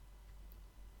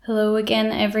Hello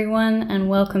again, everyone, and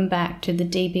welcome back to the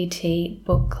DBT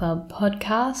Book Club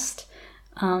podcast.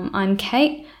 I'm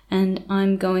Kate, and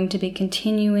I'm going to be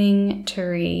continuing to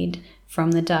read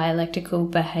from the Dialectical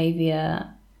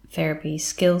Behaviour Therapy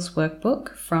Skills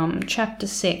Workbook from Chapter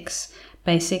 6,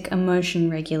 Basic Emotion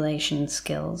Regulation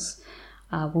Skills.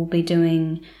 We'll be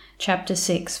doing Chapter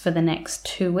 6 for the next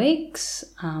 2 weeks.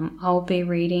 I'll be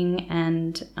reading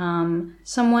and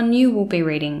someone new will be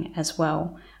reading as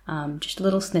well. Just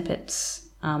little snippets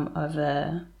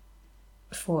over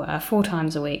 4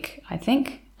 times a week, I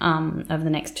think. Over the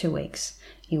next 2 weeks,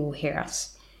 you will hear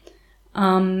us.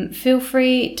 Feel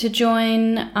free to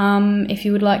join if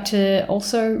you would like to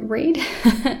also read.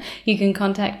 You can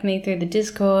contact me through the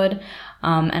Discord,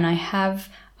 and I have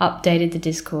updated the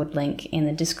Discord link in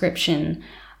the description.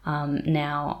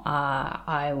 Now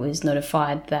I was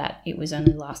notified that it was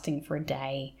only lasting for a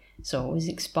day, so it was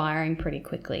expiring pretty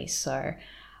quickly. So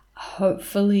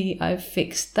hopefully I've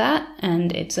fixed that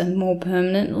and it's a more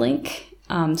permanent link.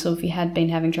 So if you had been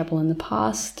having trouble in the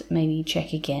past, maybe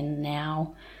check again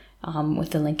now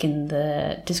with the link in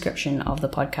the description of the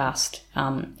podcast.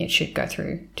 It should go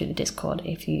through to the Discord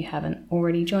if you haven't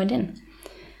already joined in.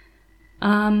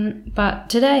 But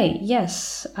today,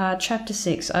 yes, Chapter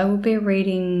 6, I will be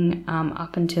reading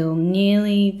up until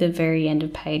nearly the very end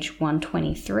of page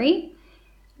 123,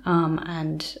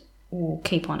 and we'll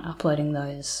keep on uploading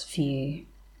those for you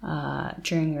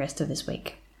during the rest of this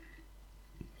week.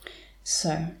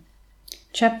 So,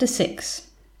 Chapter 6,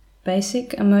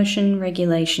 Basic Emotion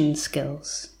Regulation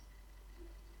Skills.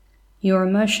 Your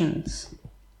emotions.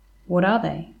 What are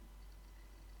they?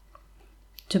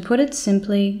 To put it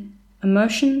simply,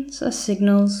 emotions are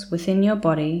signals within your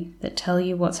body that tell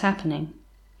you what's happening.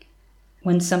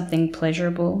 When something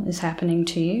pleasurable is happening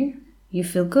to you, you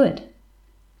feel good.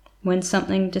 When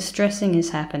something distressing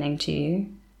is happening to you,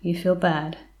 you feel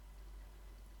bad.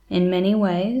 In many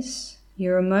ways,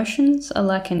 your emotions are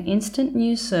like an instant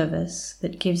news service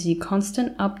that gives you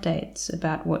constant updates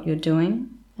about what you're doing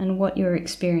and what you're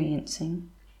experiencing.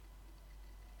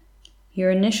 Your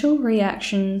initial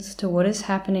reactions to what is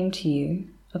happening to you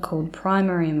are called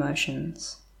primary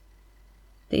emotions.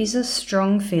 These are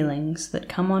strong feelings that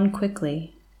come on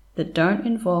quickly, that don't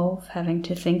involve having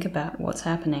to think about what's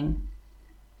happening.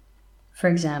 For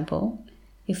example,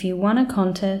 if you won a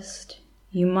contest,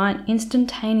 you might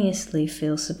instantaneously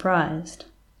feel surprised.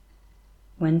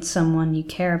 When someone you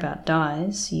care about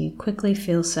dies, you quickly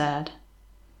feel sad.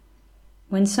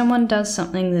 When someone does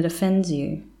something that offends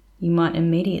you, you might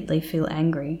immediately feel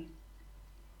angry.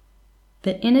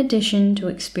 But in addition to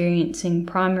experiencing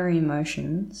primary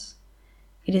emotions,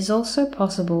 it is also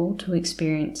possible to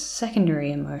experience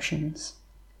secondary emotions.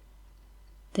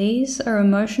 These are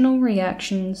emotional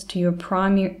reactions to your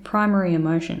primary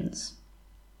emotions.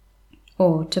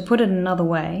 Or, to put it another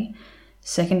way,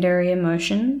 secondary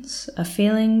emotions are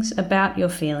feelings about your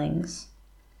feelings.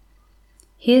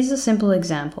 Here's a simple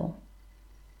example.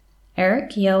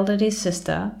 Eric yelled at his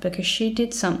sister because she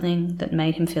did something that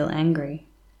made him feel angry.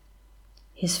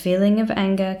 His feeling of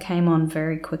anger came on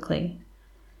very quickly,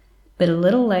 but a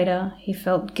little later he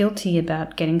felt guilty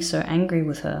about getting so angry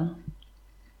with her.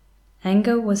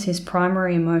 Anger was his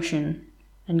primary emotion,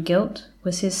 and guilt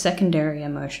was his secondary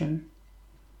emotion.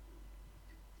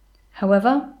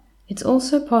 However, it's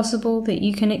also possible that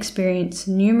you can experience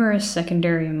numerous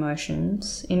secondary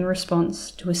emotions in response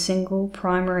to a single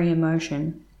primary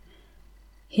emotion.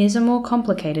 Here's a more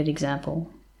complicated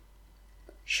example.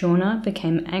 Shauna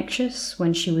became anxious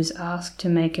when she was asked to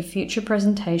make a future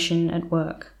presentation at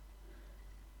work.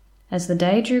 As the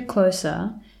day drew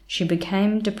closer, she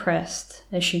became depressed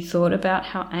as she thought about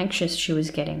how anxious she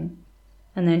was getting,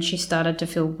 and then she started to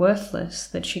feel worthless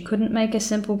that she couldn't make a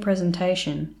simple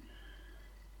presentation.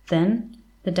 Then,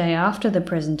 the day after the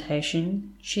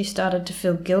presentation, she started to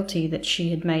feel guilty that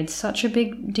she had made such a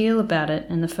big deal about it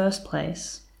in the first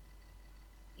place.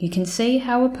 You can see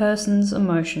how a person's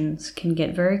emotions can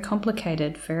get very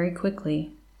complicated very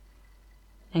quickly.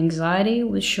 Anxiety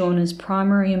was Shauna's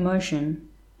primary emotion,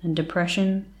 and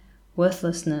depression,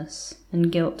 worthlessness,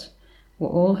 and guilt were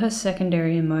all her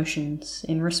secondary emotions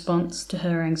in response to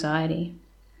her anxiety.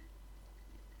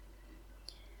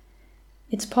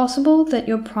 It's possible that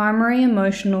your primary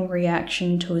emotional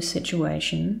reaction to a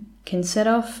situation can set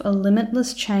off a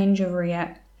limitless chain of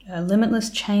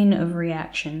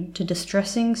reaction to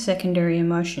distressing secondary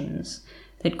emotions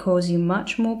that cause you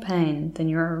much more pain than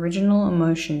your original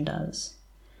emotion does.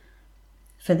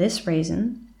 For this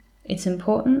reason, it's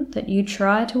important that you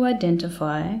try to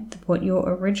identify what your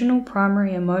original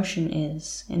primary emotion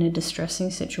is in a distressing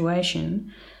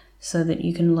situation so that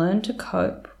you can learn to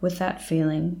cope with that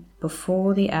feeling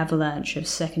before the avalanche of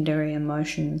secondary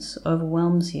emotions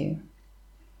overwhelms you.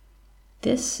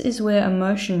 This is where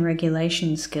emotion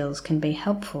regulation skills can be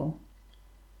helpful.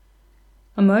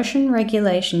 Emotion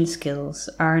regulation skills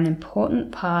are an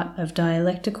important part of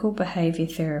dialectical behavior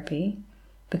therapy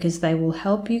because they will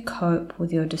help you cope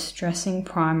with your distressing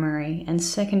primary and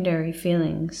secondary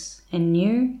feelings in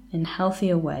new and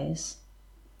healthier ways.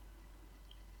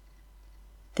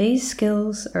 These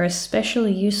skills are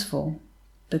especially useful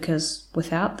because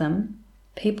without them,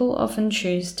 people often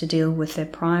choose to deal with their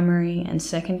primary and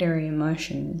secondary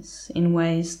emotions in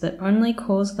ways that only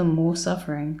cause them more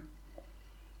suffering.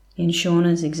 In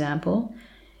Shauna's example,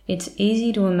 it's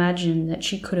easy to imagine that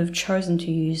she could have chosen to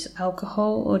use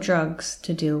alcohol or drugs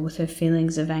to deal with her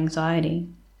feelings of anxiety,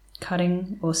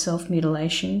 cutting or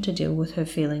self-mutilation to deal with her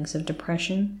feelings of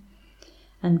depression,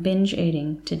 and binge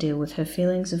eating to deal with her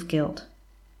feelings of guilt.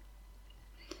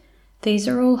 These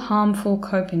are all harmful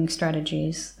coping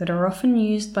strategies that are often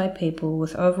used by people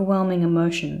with overwhelming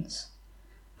emotions.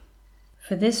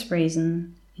 For this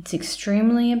reason, it's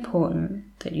extremely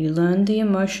important that you learn the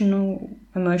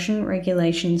emotion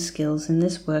regulation skills in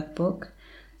this workbook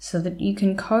so that you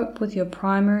can cope with your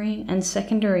primary and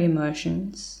secondary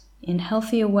emotions in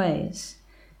healthier ways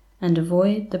and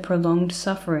avoid the prolonged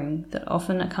suffering that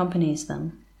often accompanies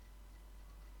them.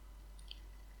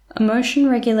 Emotion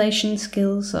regulation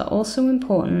skills are also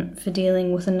important for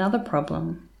dealing with another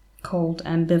problem called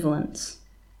ambivalence.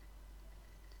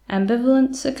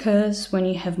 Ambivalence occurs when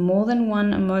you have more than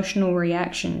one emotional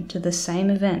reaction to the same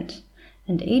event,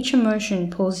 and each emotion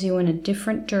pulls you in a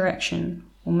different direction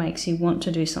or makes you want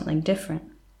to do something different.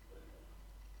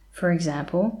 For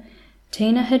example,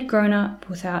 Tina had grown up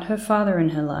without her father in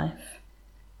her life.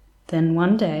 Then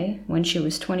one day, when she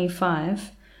was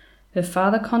 25, her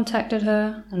father contacted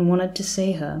her and wanted to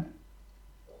see her.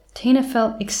 Tina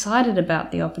felt excited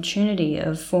about the opportunity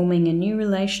of forming a new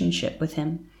relationship with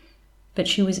him, but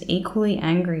she was equally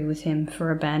angry with him for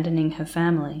abandoning her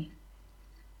family.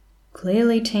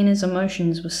 Clearly, Tina's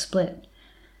emotions were split,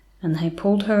 and they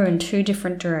pulled her in two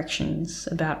different directions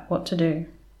about what to do.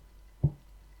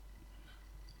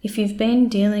 If you've been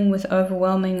dealing with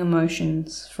overwhelming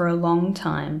emotions for a long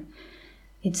time,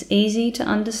 it's easy to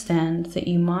understand that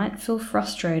you might feel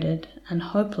frustrated and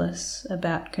hopeless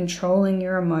about controlling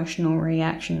your emotional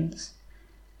reactions.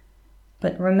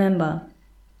 But remember,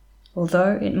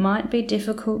 although it might be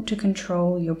difficult to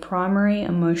control your primary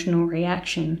emotional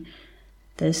reaction,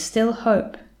 there's still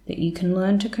hope that you can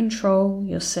learn to control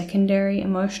your secondary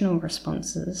emotional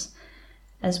responses,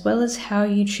 as well as how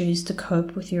you choose to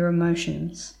cope with your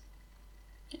emotions.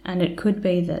 And it could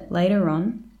be that later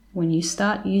on, when you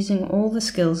start using all the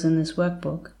skills in this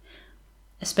workbook,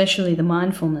 especially the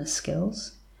mindfulness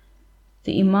skills,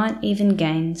 that you might even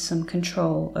gain some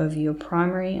control over your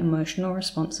primary emotional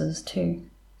responses too.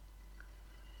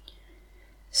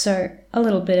 So, a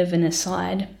little bit of an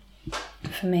aside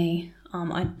for me,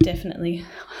 I definitely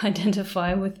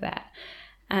identify with that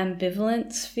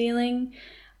ambivalence feeling.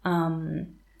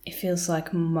 It feels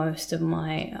like most of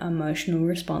my emotional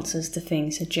responses to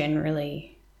things are generally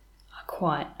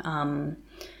quite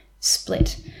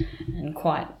split and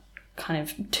quite kind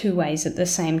of two ways at the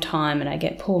same time, and I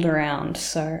get pulled around.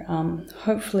 So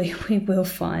hopefully we will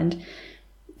find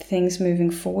things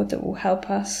moving forward that will help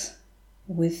us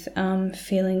with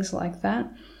feelings like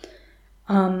that.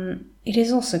 It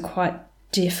is also quite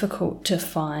difficult to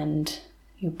find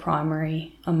your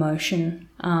primary emotion.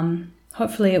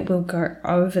 Hopefully it will go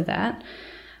over that,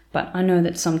 but I know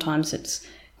that sometimes it's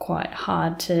quite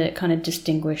hard to kind of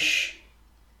distinguish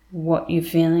what you're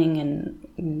feeling and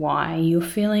why you're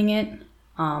feeling it.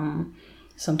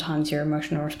 Sometimes your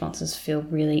emotional responses feel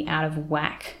really out of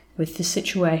whack with the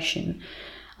situation.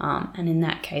 And in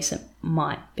that case, it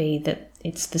might be that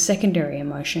it's the secondary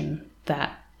emotion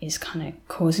that is kind of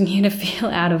causing you to feel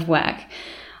out of whack.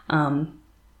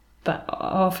 But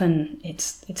often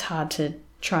it's hard to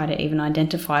try to even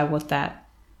identify what that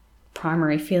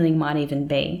primary feeling might even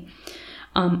be.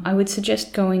 I would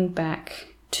suggest going back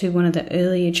to one of the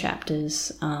earlier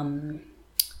chapters.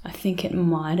 I think it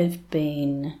might have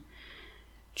been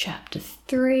chapter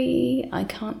 3, I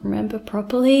can't remember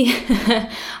properly.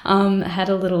 Had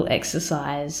a little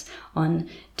exercise on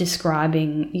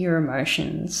describing your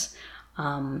emotions.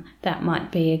 That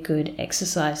might be a good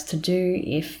exercise to do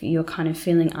if you're kind of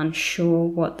feeling unsure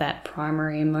what that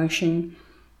primary emotion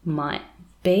might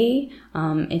be.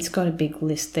 It's got a big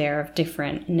list there of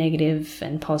different negative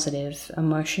and positive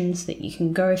emotions that you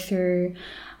can go through.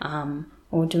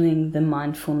 or doing the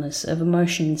mindfulness of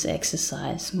emotions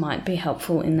exercise might be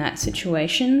helpful in that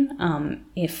situation.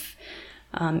 If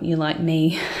you're like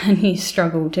me and you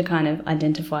struggle to kind of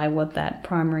identify what that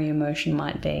primary emotion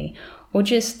might be, or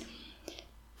just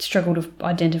struggle to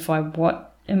identify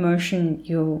what emotion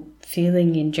you're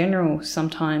feeling in general,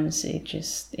 sometimes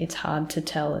it's hard to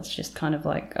tell. It's just kind of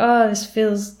like, oh, this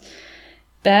feels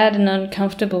bad and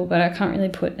uncomfortable, but I can't really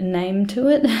put a name to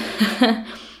it.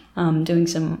 Doing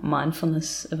some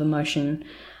mindfulness of emotion,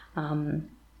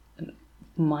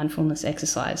 mindfulness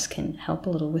exercise can help a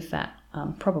little with that,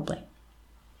 probably.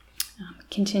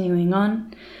 Continuing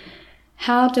on,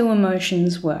 how do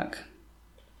emotions work?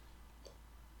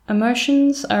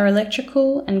 Emotions are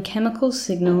electrical and chemical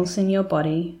signals in your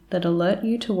body that alert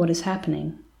you to what is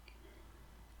happening.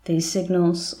 These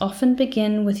signals often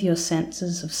begin with your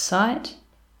senses of sight,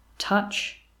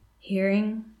 touch,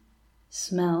 hearing,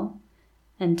 smell,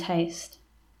 and taste.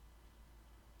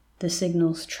 The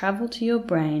signals travel to your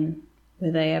brain,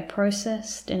 where they are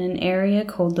processed in an area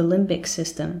called the limbic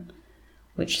system,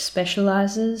 which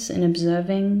specializes in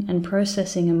observing and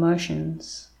processing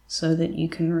emotions so that you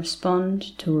can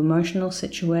respond to emotional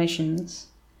situations.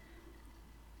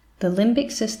 The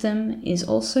limbic system is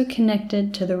also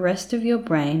connected to the rest of your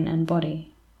brain and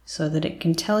body so that it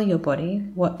can tell your body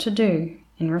what to do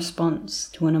in response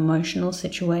to an emotional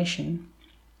situation.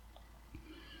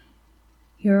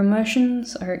 Your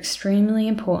emotions are extremely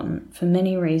important for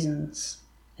many reasons,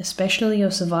 especially your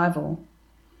survival.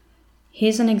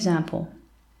 Here's an example.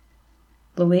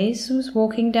 Louise was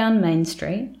walking down Main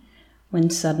Street when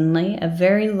suddenly a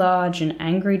very large and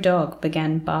angry dog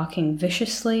began barking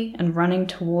viciously and running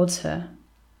towards her.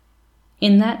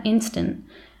 In that instant,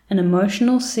 an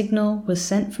emotional signal was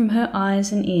sent from her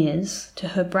eyes and ears to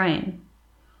her brain.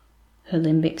 Her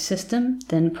limbic system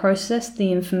then processed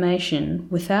the information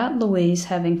without Louise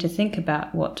having to think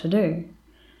about what to do.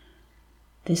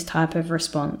 This type of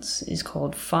response is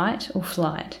called fight or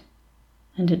flight,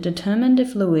 and it determined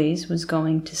if Louise was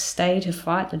going to stay to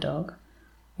fight the dog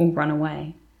or run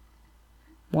away.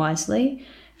 Wisely,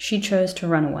 she chose to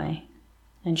run away,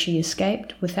 and she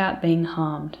escaped without being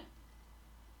harmed.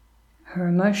 Her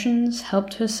emotions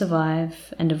helped her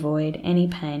survive and avoid any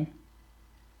pain.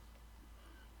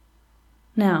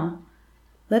 Now,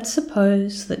 let's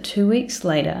suppose that 2 weeks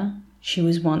later, she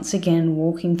was once again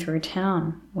walking through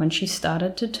town when she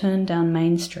started to turn down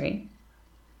Main Street.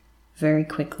 Very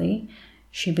quickly,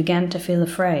 she began to feel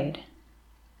afraid.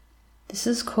 This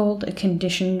is called a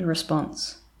conditioned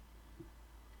response.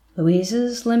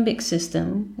 Louise's limbic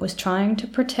system was trying to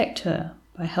protect her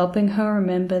by helping her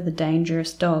remember the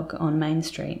dangerous dog on Main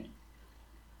Street.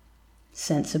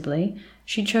 Sensibly,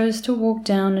 she chose to walk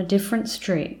down a different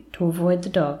street to avoid the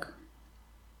dog.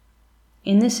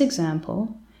 In this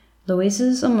example,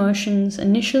 Louise's emotions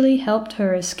initially helped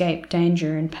her escape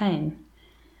danger and pain,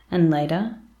 and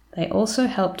later, they also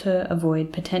helped her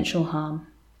avoid potential harm.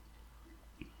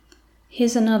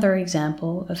 Here's another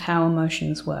example of how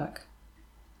emotions work.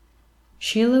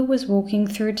 Sheila was walking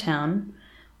through town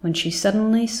when she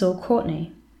suddenly saw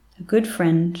Courtney, a good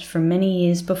friend from many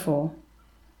years before.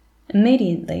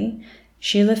 Immediately,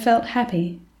 Sheila felt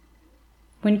happy.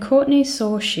 When Courtney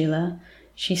saw Sheila,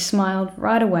 she smiled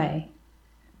right away.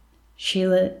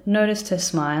 Sheila noticed her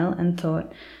smile and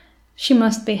thought, she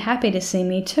must be happy to see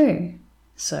me too.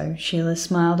 So Sheila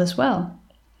smiled as well.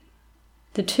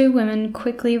 The two women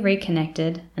quickly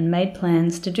reconnected and made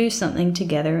plans to do something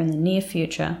together in the near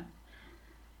future.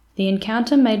 The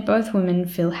encounter made both women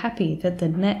feel happy that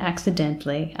they'd met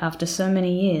accidentally after so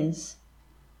many years.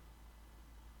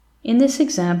 In this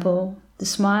example, the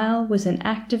smile was an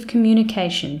act of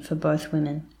communication for both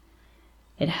women.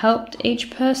 It helped each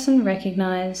person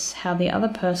recognize how the other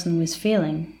person was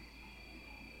feeling.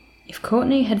 If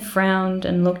Courtney had frowned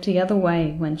and looked the other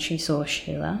way when she saw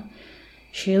Sheila,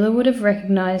 Sheila would have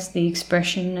recognized the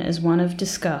expression as one of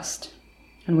disgust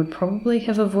and would probably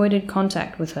have avoided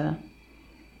contact with her.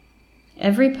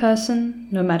 Every person,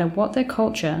 no matter what their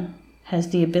culture, has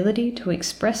the ability to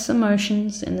express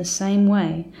emotions in the same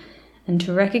way and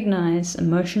to recognize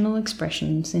emotional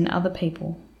expressions in other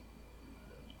people.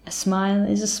 A smile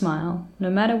is a smile, no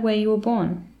matter where you were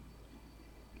born.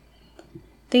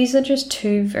 These are just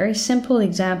two very simple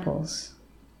examples,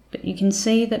 but you can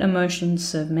see that emotions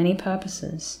serve many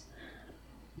purposes.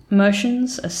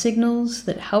 Emotions are signals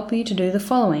that help you to do the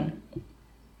following: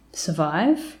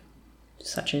 survive,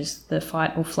 such as the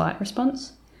fight or flight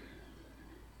response,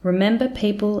 remember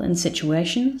people and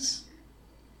situations,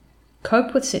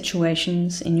 cope with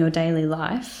situations in your daily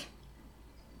life,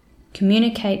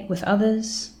 communicate with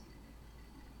others,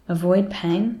 avoid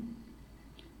pain,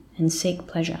 and seek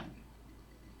pleasure.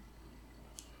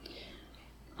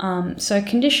 So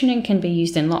conditioning can be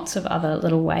used in lots of other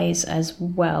little ways as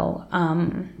well.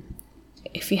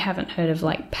 If you haven't heard of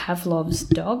like Pavlov's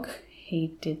dog,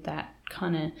 he did that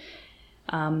kind of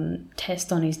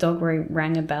test on his dog where he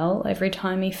rang a bell every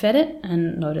time he fed it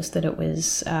and noticed that it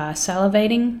was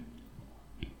salivating.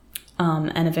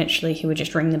 And eventually he would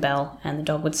just ring the bell and the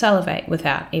dog would salivate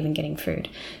without even getting food.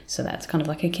 So that's kind of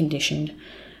like a conditioned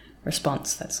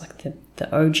response. That's like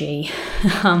the OG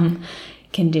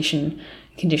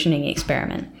conditioning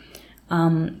experiment.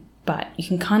 But you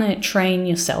can kind of train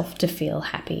yourself to feel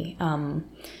happy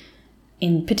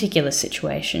in particular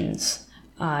situations.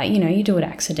 You do it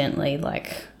accidentally,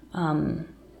 like,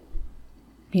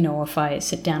 if I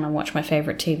sit down and watch my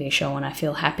favorite TV show and I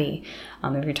feel happy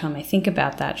every time I think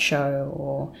about that show,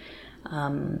 or,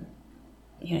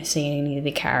 see any of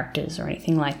the characters or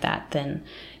anything like that, then,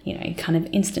 you kind of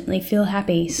instantly feel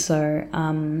happy. So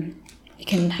it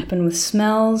can happen with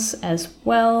smells as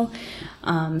well.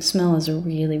 Smell is a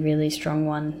really, really strong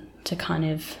one to kind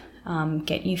of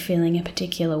get you feeling a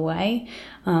particular way.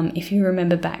 If you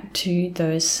remember back to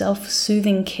those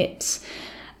self-soothing kits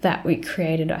that we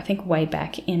created, I think way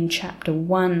back in chapter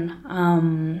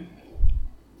 1,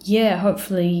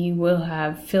 hopefully you will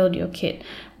have filled your kit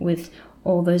with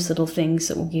all those little things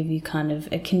that will give you kind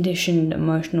of a conditioned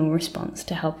emotional response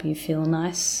to help you feel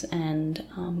nice and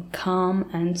calm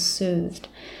and soothed.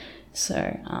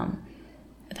 So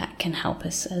that can help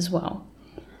us as well.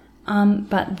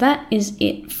 But that is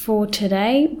it for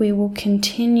today. We will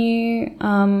continue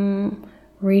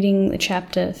reading the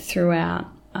chapter throughout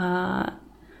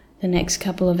the next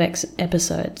couple of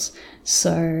episodes.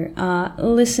 So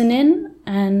listen in,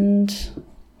 and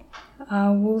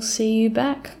we'll see you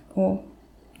back, or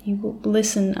you will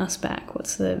listen us back.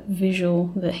 What's the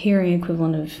hearing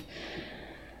equivalent of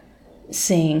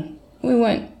seeing? We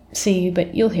won't see you,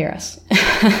 but you'll hear us.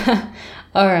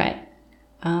 All right.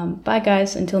 Bye,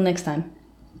 guys. Until next time.